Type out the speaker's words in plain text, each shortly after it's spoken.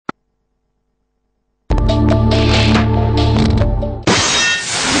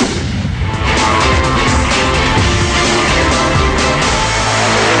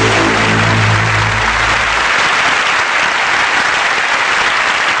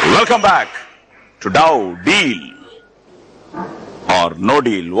Welcome back to dough deal are no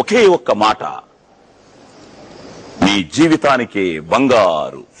deal. ఒకే ఒక్క మాట మీ జీవితానికి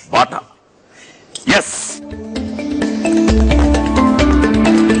బంగారు బాట. Yes,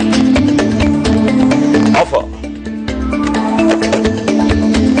 offer.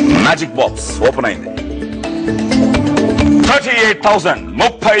 Magic box open అయింది. 38,000,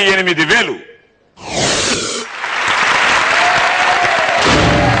 38,000.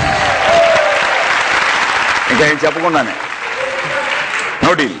 ఇంకా ఏం చెప్పకుండానే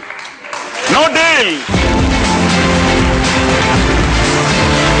no deal, no deal.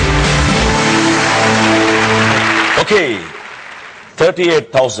 Okay,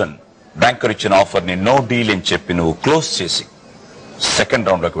 38,000 banker ఇచ్చిన ఆఫర్ ని నో డీల్ అని చెప్పి నువ్వు క్లోజ్ చేసి సెకండ్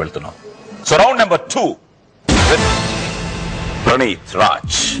రౌండ్ లోకి వెళ్తున్నావు. So round number 2 Praneeth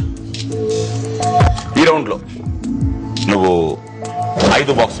Raj. ఈ రౌండ్ లో నువ్వు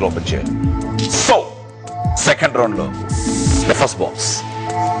 5 బాక్సులు ఓపెన్ చేయాలి. సో సెకండ్ రౌండ్ లో first box.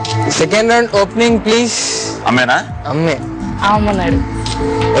 Second round opening please. అమ్మేనా? అమ్మే. అమ్మన్నాడు.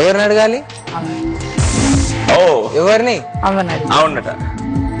 ఎవరిని అడగాలి? ఓ, ఎవరిని? అమ్మన్నాడు. అవునట,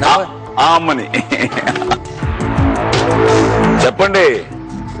 ఆ అమ్మని. చెప్పండి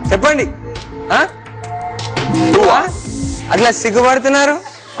చెప్పండి. అట్లా సిగ్గుపడుతున్నారు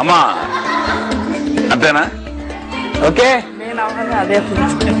అమ్మా, అంతేనా? ఓకే, నేను అమ్మని అదే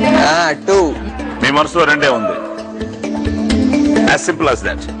 2. మీ మనసులో రెండే ఉంది. As simple as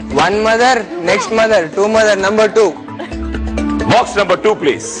that. 1 mother, next mother, 2 mother, number 2. Box number 2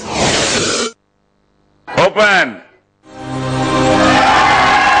 please. Open.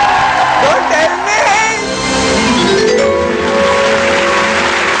 Don't tell me.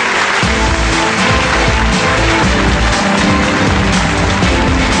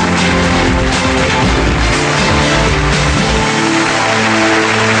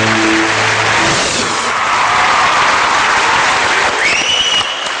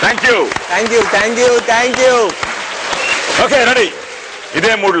 Thank you. Thank you, thank you, thank you. Okay, ready.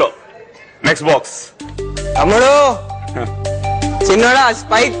 ఇదే మూడ్ లో నెక్స్ట్ బాక్స్. తమ్ముడు, చిన్నోడా,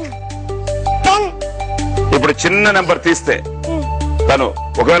 స్పైక్. ఇప్పుడు చిన్న నెంబర్ తీస్తే తను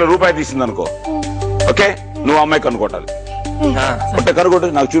ఒకవేళ రూపాయి తీసింది అనుకో, ఓకే, నువ్వు అమ్మాయి కనుక్కోటాలి. కొట్టే కనుక్కోటు,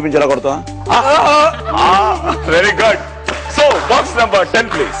 నాకు చూపించేలా కొడతా. Very good. So box number 10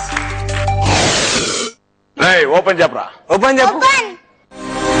 please. Rye, open చెప్పరా. ఓపెన్ చెప్పు.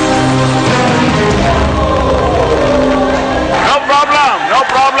 No problem, no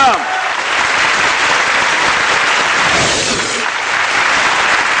problem.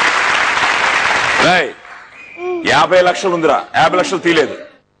 రై, 50 లక్షలు ఉందిరా. 50 లక్షలు తీలేదు.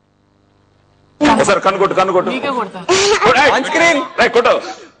 ఒకసారి కనుగొట్టు, కనుగొట్టు. On screen. రై, కొట్టు.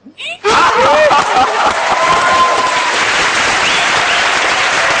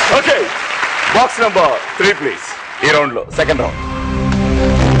 Okay, box number 3 please. ఈ రౌండ్ లో second round.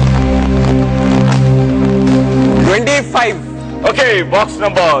 25. Okay, box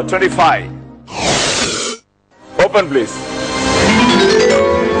number 25. Open please.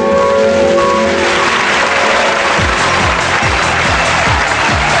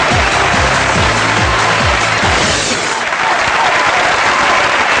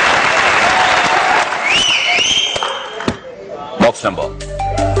 Box number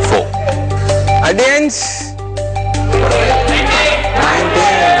 4. Audience.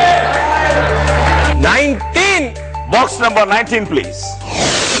 19. Box number 19 please.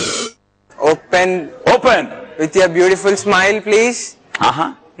 Open open. with your beautiful smile, please. ఆహా,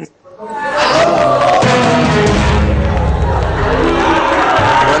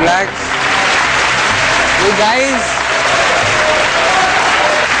 Relax. You guys.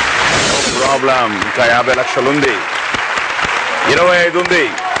 Problem. ఇంకా 50 లక్షలు ఉంది. 25 ఉంది.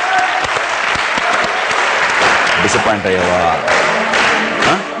 Disappoint అయ్యావా?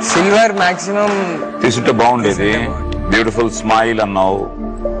 Silver maximum. తీసుంటే బాగుండేది. Beautiful smile అన్నావు.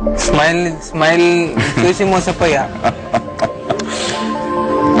 స్మైల్ స్మైల్ చూసి మోసపోయా.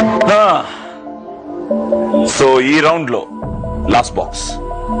 So ఈ రౌండ్ లో లాస్ట్ బాక్స్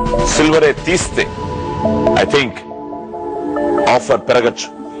సిల్వరే తీస్తే ఐ థింక్ ఆఫర్ పెరగచ్చు.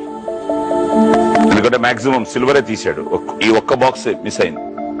 ఎందుకంటే మాక్సిమం సిల్వరే తీసాడు. ఈ ఒక్క బాక్స్ మిస్ అయింది.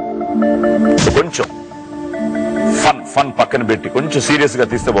 సో కొంచెం ఫన్ పక్కన పెట్టి కొంచెం సీరియస్ గా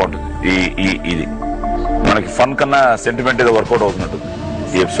తీస్తే బాగుంటుంది. ఇది మనకి ఫన్ కన్నా సెంటిమెంట్ ఏదో వర్కౌట్ అవుతున్నట్టుంది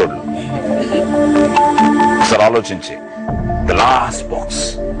ఈ ఎపిసోడ్ లో. ఒకసారి ఆలోచించి the last box.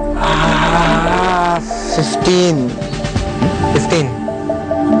 15.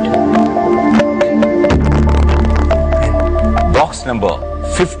 Box number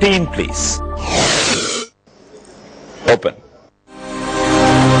 15 please. Open.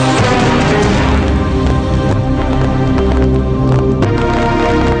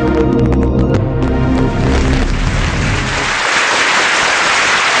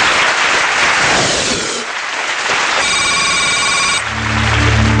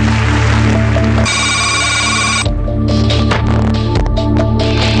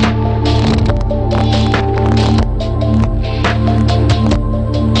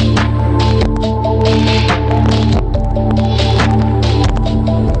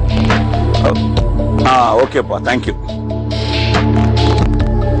 Okay పా, థ్యాంక్ యూ.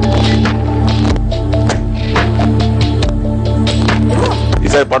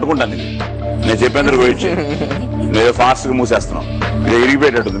 ఈసారి పట్టుకుంటాను ఇది. నేను చెప్పేందుకు వెయిట్ చేయండి. నేను ఫాస్ట్ గా మూసేస్తున్నాం. ఇది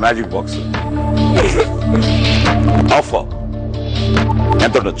ఇరిగిపోయేటట్టుంది మ్యాజిక్ బాక్స్. ఆఫ్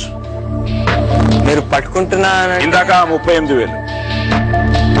ఎంత ఉండొచ్చు? మీరు పట్టుకుంటున్నా ఇందాక 38,000.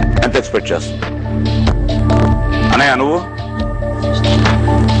 ఎంత ఎక్స్పెక్ట్ చేస్తావు అన్నయ్య నువ్వు?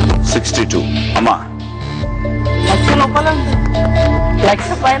 62. అమ్మా లక్ష లోపల ఉంది. లక్ష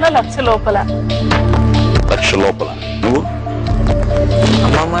పైన లక్ష లోపల. లక్ష లోపల. నువ్వు?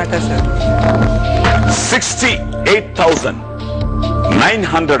 అమ్మ మాట సార్.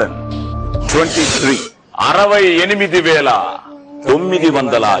 68,923.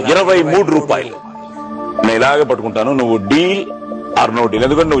 68,923 రూపాయలు. నేను ఇలాగే పట్టుకుంటాను. నువ్వు డీల్ ఆర్ నో డీల్,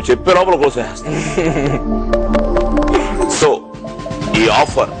 ఎందుకంటే నువ్వు చెప్పే లోపల కోసేస్తావు. సో ఈ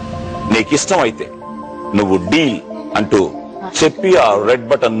ఆఫర్ నీకు ఇష్టం అయితే నువ్వు డీల్ అంటూ చెప్పి ఆ రెడ్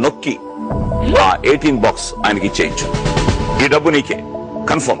బటన్ నొక్కి ఆ 18 బాక్స్ ఆయనకి ఇచ్చేయచ్చు. ఈ డబ్బు నీకే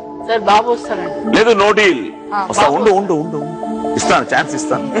కన్ఫర్మ్. సార్ బాబు వస్తారండి. లేదు నో డీల్. వస్తా, ఉండు ఉండు ఉండు, ఇస్తాను, ఛాన్స్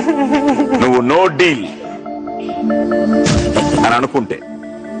ఇస్తాను. నువ్వు నో డీల్ అని అనుకుంటే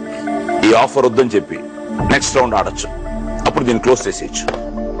ఈ ఆఫర్ వద్దని చెప్పి నెక్స్ట్ రౌండ్ ఆడొచ్చు. అప్పుడు దీన్ని క్లోజ్ చేసేయచ్చు.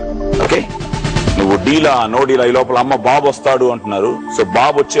 ఓకే, నువ్వు డీలా నో డీలా ఈ లోపల అమ్మ బాబు వస్తాడు అంటున్నారు. సో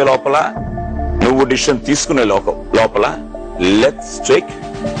బాబు వచ్చే లోపల నువ్వు డిసిషన్ తీసుకునే లోపల let's take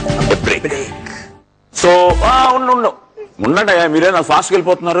a break. So ఉండండి, మీరే నా ఫాస్ట్కి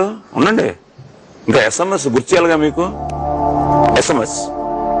వెళ్ళిపోతున్నారు. ఉండండి, ఇంకా SMS గుర్తు చేయాలిగా మీకు. SMS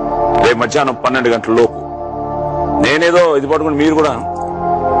రేపు మధ్యాహ్నం 12 గంటల లోపు. నేనేదో ఇది పట్టుకుని మీరు కూడా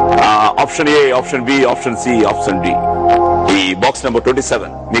option A, option B, option C, option D, ఈ బాక్స్ నెంబర్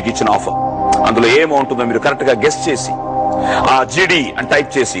 27 మీకు ఇచ్చిన ఆఫర్. అందులో ఏమవుతుందో మీరు కరెక్ట్ గా గెస్ట్ చేసి ఆ GD అని టైప్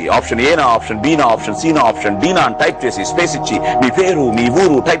చేసి ఆప్షన్ ఏనా, ఆప్షన్ బీనా, ఆప్షన్ సీనా, ఆప్షన్ డీనా అని టైప్ చేసి స్పేస్ ఇచ్చి మీ పేరు మీ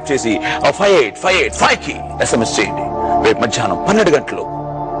ఊరు టైప్ చేసి 58585 కి SMS చేయండి రేపు మధ్యాహ్నం 12 గంటలు.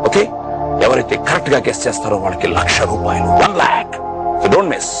 ఓకే, ఎవరైతే కరెక్ట్ గా గెస్ట్ చేస్తారో వాళ్ళకి ₹1,00,000, 1 lakh. So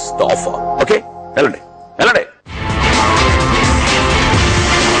don't miss the offer. Okay, వెళ్ళండి వెళ్ళండి.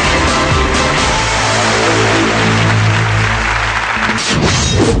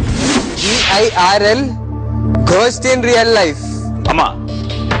 GIRL Ghost in real life. అమ్మా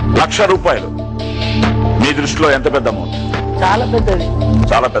 ₹1,00,000 మీ దృష్టిలో ఎంత పెద్ద అమౌంట్? చాలా పెద్దది.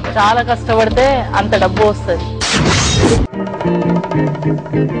 చాలా పెద్ద. చాలా కష్టపడితే అంత డబ్బు వస్తుంది.